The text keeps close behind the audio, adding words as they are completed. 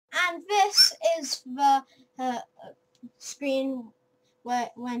And this is the screen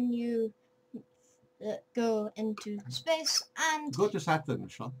when you go into space. And go to Saturn,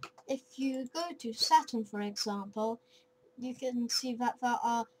 Sean. If you go to Saturn, for example, you can see that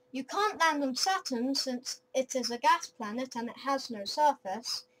you can't land on Saturn since it is a gas planet and it has no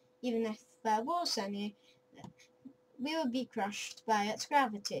surface. Even if there was any, we would be crushed by its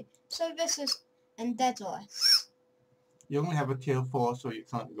gravity. So this is Enceladus. You only have a tier 4, so you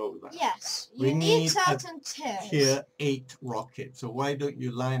can't go there. Yes, We you need need certain tiers. Tier 8 rocket. So why don't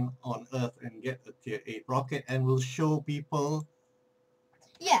you land on Earth and get a tier 8 rocket, and we'll show people.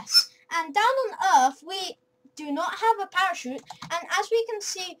 Yes, and down on Earth we do not have a parachute, and as we can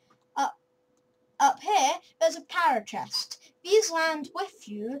see up here, there's a parachest. These land with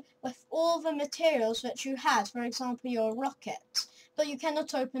you with all the materials that you had, for example your rocket, but you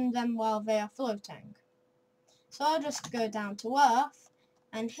cannot open them while they are floating. So I'll just go down to Earth,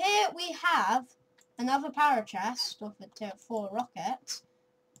 and here we have another parachest of a tier 4 rocket,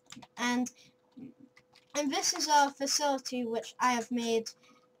 and this is a facility which I have made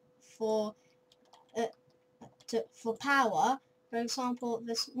for power. For example,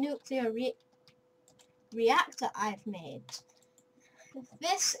 this nuclear reactor I've made.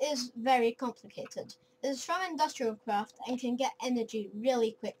 This is very complicated. It is from industrial craft and can get energy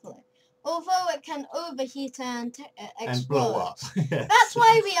really quickly. Although it can overheat and explode. And blow up. Yes. That's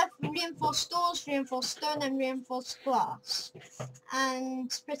why we have reinforced doors, reinforced stone, and reinforced glass.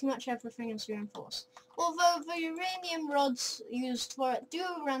 And pretty much everything is reinforced. Although the uranium rods used for it do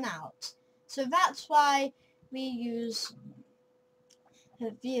run out. So that's why we use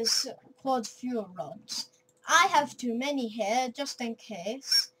these quad fuel rods. I have too many here, just in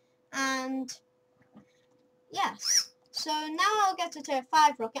case. And yes. So now I'll get a tier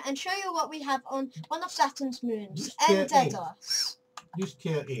 5 rocket and show you what we have on one of Saturn's moons, Enceladus. Use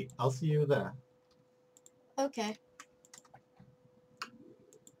tier 8. I'll see you there. Okay.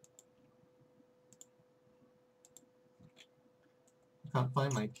 I can't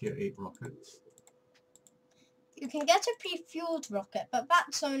find my tier 8 rockets. You can get a pre-fueled rocket, but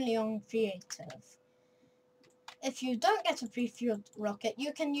that's only on creative. If you don't get a pre-fueled rocket,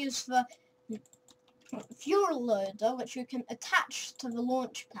 you can use the fuel loader, which you can attach to the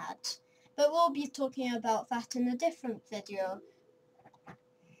launch pad. But we'll be talking about that in a different video.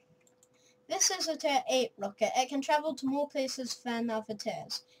 This is a tier 8 rocket. It can travel to more places than other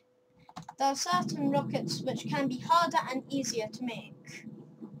tiers. There are certain rockets which can be harder and easier to make.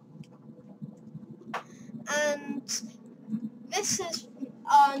 And this is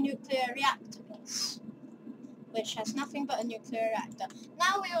our nuclear reactor base, which has nothing but a nuclear reactor.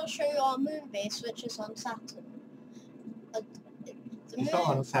 Now we will show you our moon base, which is on Saturn. It's not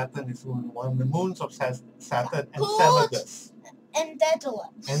on Saturn, it's on one of the moons of Saturn, Enceladus.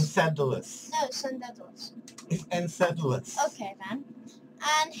 Enceladus. Enceladus. No, it's Enceladus. It's Enceladus. Okay then.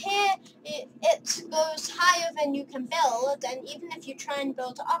 And here it goes higher than you can build, and even if you try and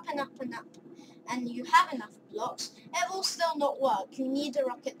build up and up and up, and you have enough blocks, it will still not work. You need a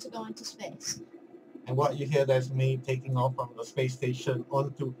rocket to go into space. And what you hear, that's me taking off from the space station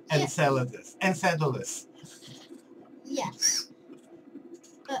onto Enceladus. Enceladus. Yes.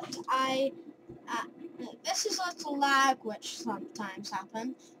 But this is a little lag which sometimes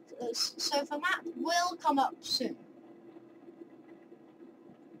happens. So the map will come up soon.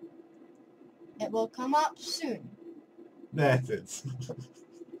 It will come up soon. There it is.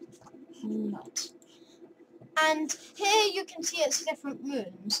 Not. And here you can see its different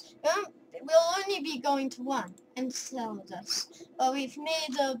moons. We'll only be going to one, Enceladus, where we've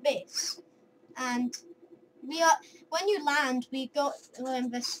made a base. And when you land, we go in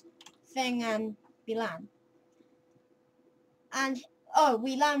this thing and we land. And,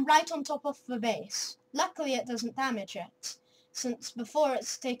 we land right on top of the base. Luckily it doesn't damage it, since before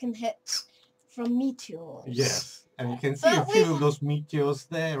it's taken hits from meteors. Yes, and you can see a few of those meteors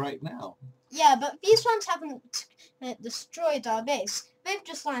there right now. Yeah, but these ones haven't destroyed our base. They've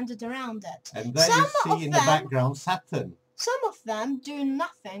just landed around it. And there you see in the background Saturn. Some of them do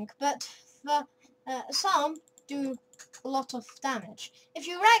nothing, but some do a lot of damage. If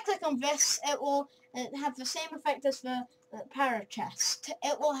you right-click on this, it will have the same effect as the parachest.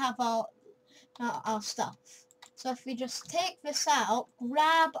 It will have our stuff. So if we just take this out,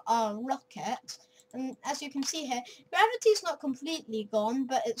 grab our rocket, and as you can see here, gravity's not completely gone,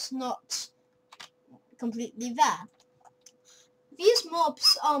 but it's not completely there. These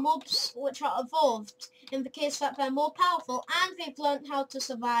mobs are mobs which are evolved in the case that they're more powerful and they've learned how to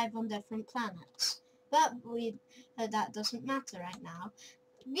survive on different planets. But that doesn't matter right now.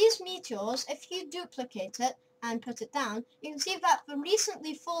 These meteors, if you duplicate it, and put it down, you can see that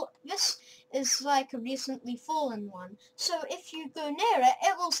this is like a recently fallen one. So if you go near it,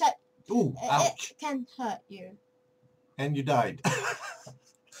 it will set. Ooh, ouch! It can hurt you. And you died.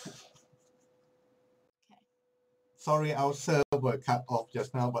 Sorry, our server cut off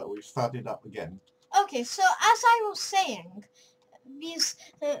just now, but we started up again. Okay, so as I was saying, these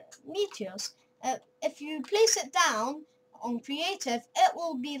meteors, if you place it down on creative, it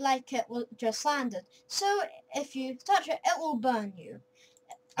will be like it just landed. So if you touch it, it will burn you.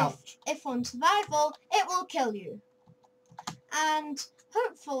 If on survival, it will kill you. And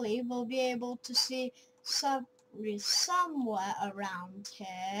hopefully we'll be able to see somewhere around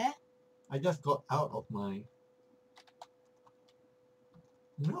here. I just got out of my...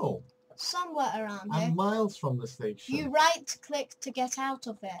 No. Somewhere around here. I'm miles from the station. You right-click to get out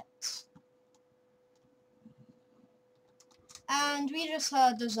of it. And we just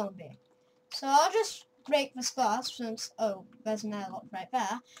heard a zombie. So I'll just break this glass since... Oh, there's an airlock right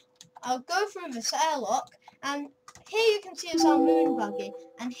there. I'll go through this airlock, and here you can see it's our moon buggy.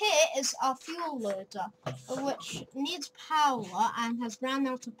 And here is our fuel loader, which needs power and has ran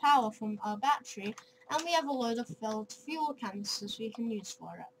out of power from our battery. And we have a load of filled fuel canisters we can use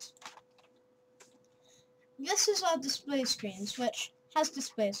for it. This is our display screens, which has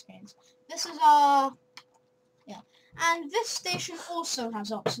display screens. This is our... Yeah. And this station also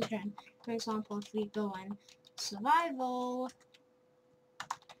has oxygen. For example, if we go in survival,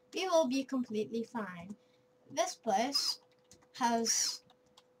 we will be completely fine. This place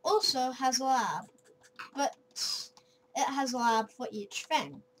also has a lab, but it has a lab for each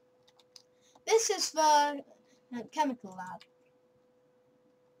thing. This is the chemical lab.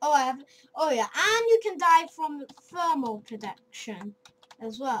 Oh yeah, and you can die from thermal protection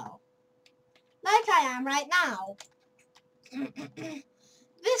as well. Like I am right now.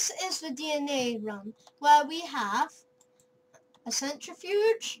 This is the DNA run, where we have a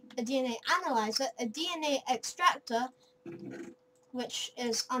centrifuge, a DNA analyzer, a DNA extractor, which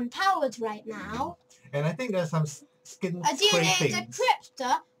is unpowered right now. And I think there's some skin a DNA scraping.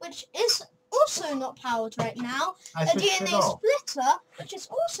 decryptor, which is also not powered right now. A DNA splitter, which is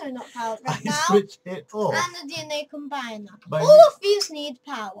also not powered right now. Switch it off. And a DNA combiner. But all of these need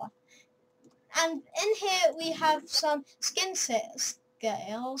power. And in here we have some skin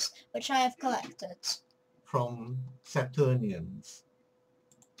scales, which I have collected. From Saturnians.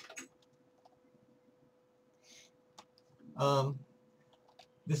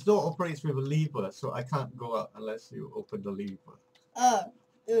 This door operates with a lever, so I can't go out unless you open the lever. Oh,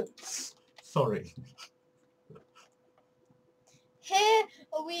 oops. Sorry. Here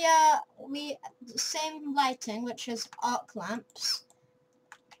we same lighting, which is arc lamps,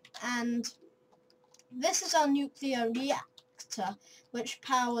 and this is our nuclear reactor, which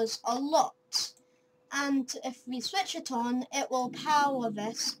powers a lot. And if we switch it on, it will power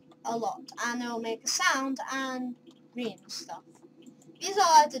this a lot, and it will make a sound and green stuff. These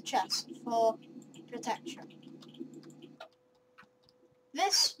are the chests for protection.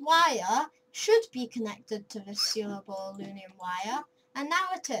 This wire should be connected to this sealable aluminum wire, and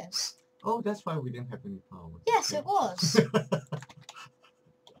now it is. Oh, that's why we didn't have any power. Yes, it was.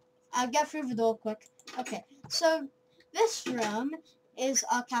 I'll get through the door quick. Okay, so this room is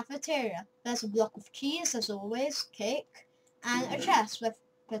our cafeteria. There's a block of cheese, as always, cake, and a chest with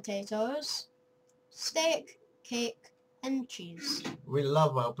potatoes, steak, cake, and cheese. We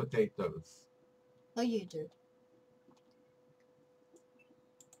love our potatoes. Oh, you do.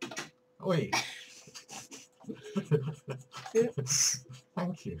 Oi. Oops.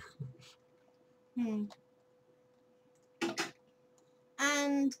 Thank you.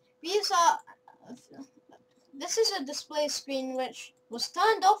 And this is a display screen which was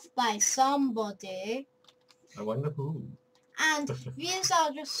turned off by somebody. I wonder who. And these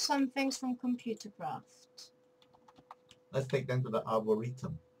are just some things from Computercraft. Let's take them to the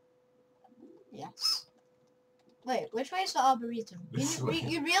Arboretum. Yes. Wait, which way is the Arboretum?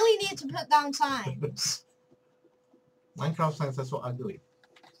 You really need to put down signs. Minecraft signs are so ugly.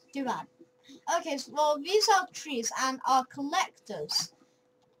 Too bad. Okay, so, well, these are trees and are collectors.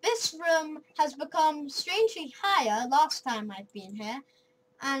 This room has become strangely higher last time I've been here.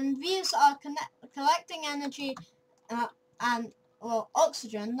 And these are collecting energy and, well,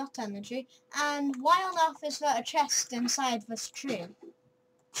 oxygen, not energy. And why on earth is there a chest inside this tree?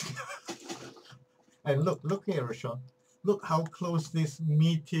 And look here, Rishon. Look how close this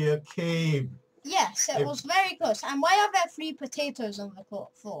meteor came. Yes, it was very close. And why are there 3 potatoes on the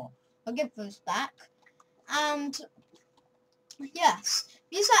floor? I'll give those back. And yes,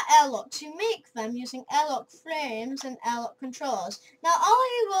 these are airlocks. You make them using airlock frames and airlock controllers. Now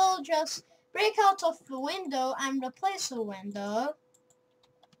I will just break out of the window and replace the window.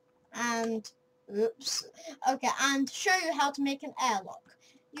 And, oops. Okay, and show you how to make an airlock.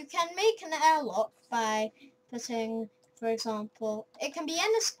 You can make an airlock by putting, for example, it can be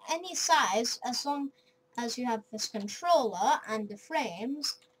any size as long as you have this controller and the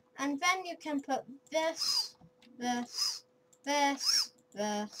frames, and then you can put this, this, this,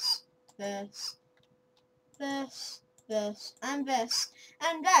 this, this, this, this, and this,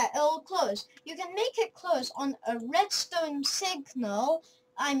 and there it will close. You can make it close on a redstone signal,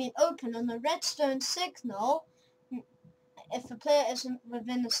 open on a redstone signal, if the player isn't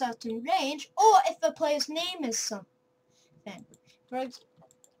within a certain range, or if the player's name is something.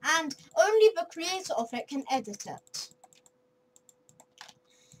 And only the creator of it can edit it.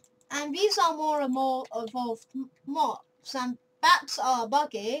 And these are more and more evolved mobs, and bats are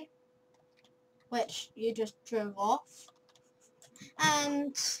buggy, which you just drove off.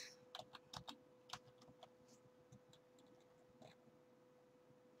 And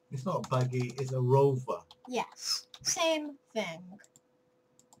it's not buggy, it's a rover. yes, same thing.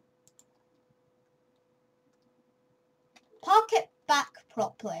 Park it back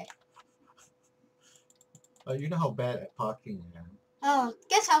properly. You know how bad at parking I am. Oh,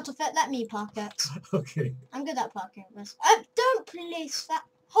 get out of it, let me park it. Okay. I'm good at parking this. Don't place that.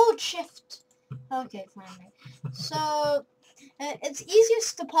 Hold shift. Okay, finally. So, it's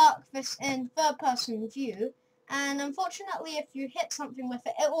easiest to park this in third person view, and unfortunately if you hit something with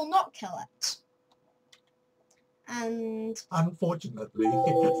it, it will not kill it. And unfortunately.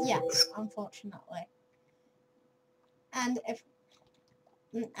 yes, unfortunately. And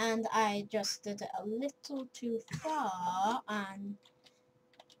I just did it a little too far, and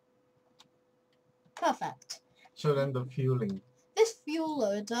perfect. Show them the fueling. This fuel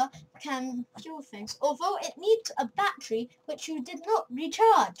loader can fuel things, although it needs a battery which you did not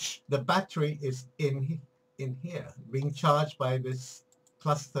recharge. The battery is in here, being charged by this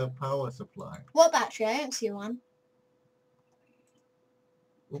cluster power supply. What battery? I don't see one.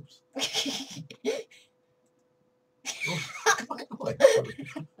 Oops.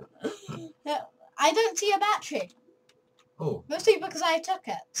 I don't see a battery. Oh. Mostly because I took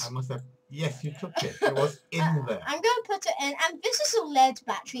it. I must have. Yes, you took it. It was in there. I'm going to put it in, and this is a lead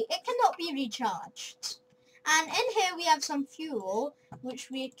battery. It cannot be recharged. And in here we have some fuel, which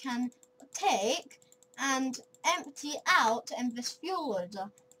we can take and empty out in this fuel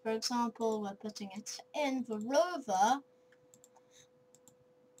loader. For example, we're putting it in the rover.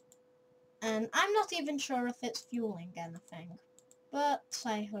 And I'm not even sure if it's fueling anything, but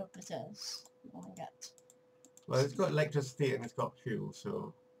I hope it is. Well, it's got electricity and it's got fuel,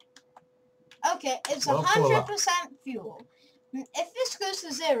 so... Okay, it's Well, 100% fuel. If this goes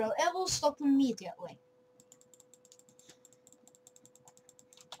to 0, it will stop immediately.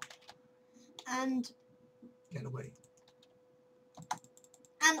 And... Get away.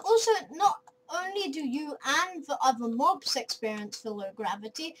 And also, not only do you and the other mobs experience the low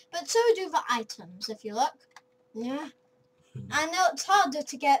gravity, but so do the items, if you look. Yeah. And now it's harder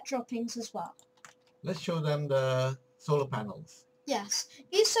to get droppings as well. Let's show them the solar panels. Yes.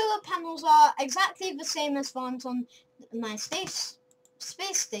 These solar panels are exactly the same as the ones on my space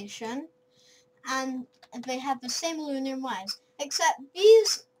station, and they have the same aluminum wires, except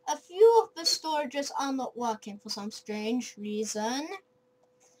a few of the storages are not working for some strange reason.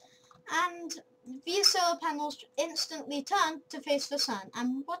 And these solar panels instantly turn to face the sun.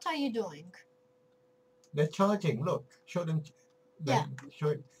 And what are you doing? They're charging. Look, show them. Yeah. Show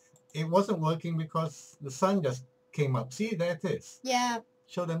it. It wasn't working because the sun just came up. See, there it is. Yeah.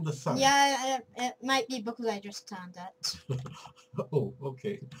 Show them the sun. Yeah, it might be because I just turned it. Oh,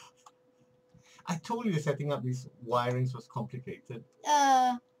 okay. I told you setting up these wirings was complicated.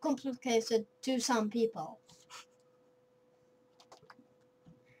 Complicated to some people.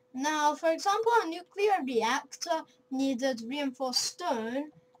 Now, for example, a nuclear reactor needed reinforced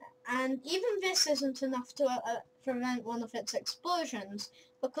stone, and even this isn't enough to prevent one of its explosions,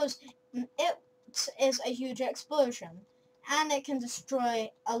 because it is a huge explosion, and it can destroy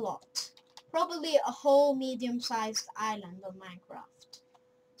a lot. Probably a whole medium-sized island on Minecraft.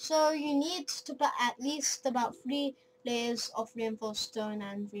 So you need to put at least about 3 layers of reinforced stone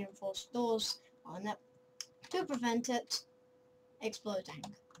and reinforced doors on it to prevent it exploding.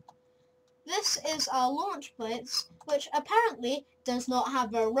 This is our launch plates, which apparently does not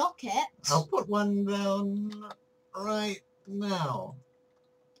have a rocket. I'll put one down right now.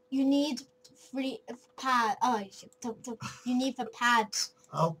 You need 3 pads. Oh, you need the pads.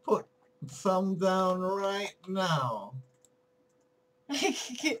 I'll put some down right now.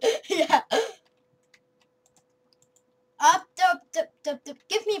 Yeah. Up.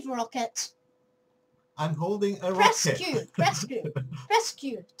 Give me the rocket. I'm holding a Press rocket. Q. Press Q. Press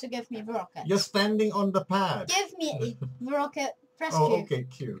Q to give me the rocket. You're standing on the pad. Give me the rocket. Press Oh, Q. okay,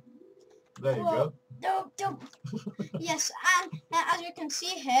 Q. There you Whoa. go. No. Yes, and as you can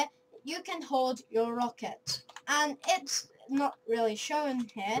see here, you can hold your rocket. And it's not really shown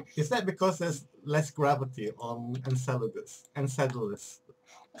here. Is that because there's less gravity on Enceladus?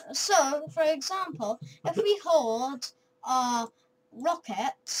 So, for example, if we hold our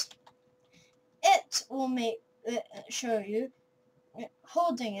rocket, it will show you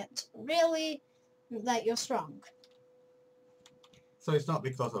holding it really that you're strong. So it's not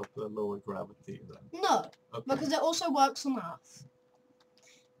because of the lower gravity then? No, Okay. because it also works on Earth.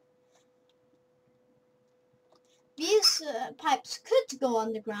 These pipes could go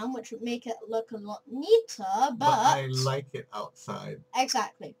underground, which would make it look a lot neater, but I like it outside.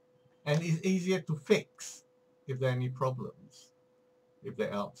 Exactly. And it's easier to fix if there are any problems, if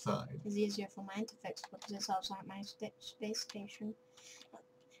they're outside. It's easier for mine to fix because it's outside my space station.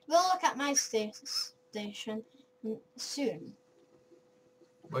 We'll look at my space station soon.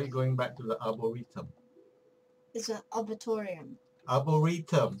 Why are you going back to the Arboretum? It's an arboretum.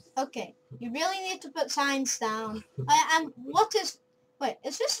 Arboretum. Okay, you really need to put signs down. And what is... Wait,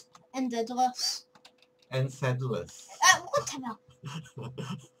 is this Enceladus? Enceladus. Whatever.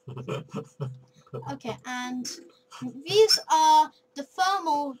 Okay, and these are the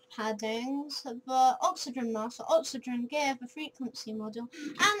thermal paddings, the oxygen mask, the oxygen gear, the frequency module,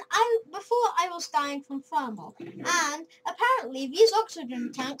 and before I was dying from thermal, and apparently these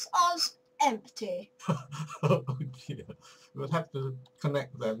oxygen tanks are empty. Oh dear. We'll have to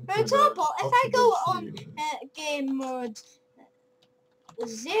connect them. For example, if I go on seal. game mode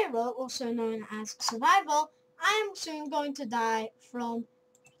 0, also known as survival, I am soon going to die from...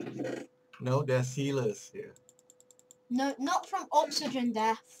 No, there are sealers here. No, not from oxygen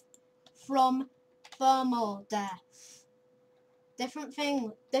death, from thermal death. Different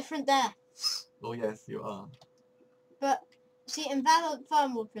thing, different deaths. Oh yes, you are. But, see, invalid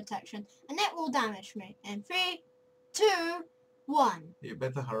thermal protection, and it will damage me. In 3, 2, 1. You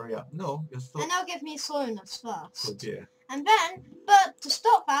better hurry up. No, you're still... And they'll give me slowness first. Oh dear. And then, but to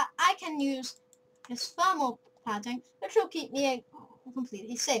stop that, I can use this thermal padding, which will keep me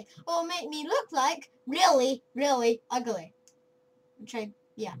completely safe. Or make me look like really, really ugly. Which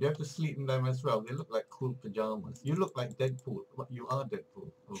yeah. You have to sleep in them as well. They look like cool pajamas. You look like Deadpool. What, you are Deadpool.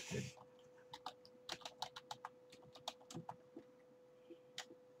 Okay.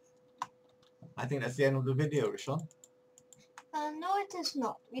 I think that's the end of the video, Rishon. No, it is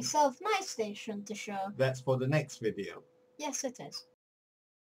not. We still have my station to show. That's for the next video. Yes, it is.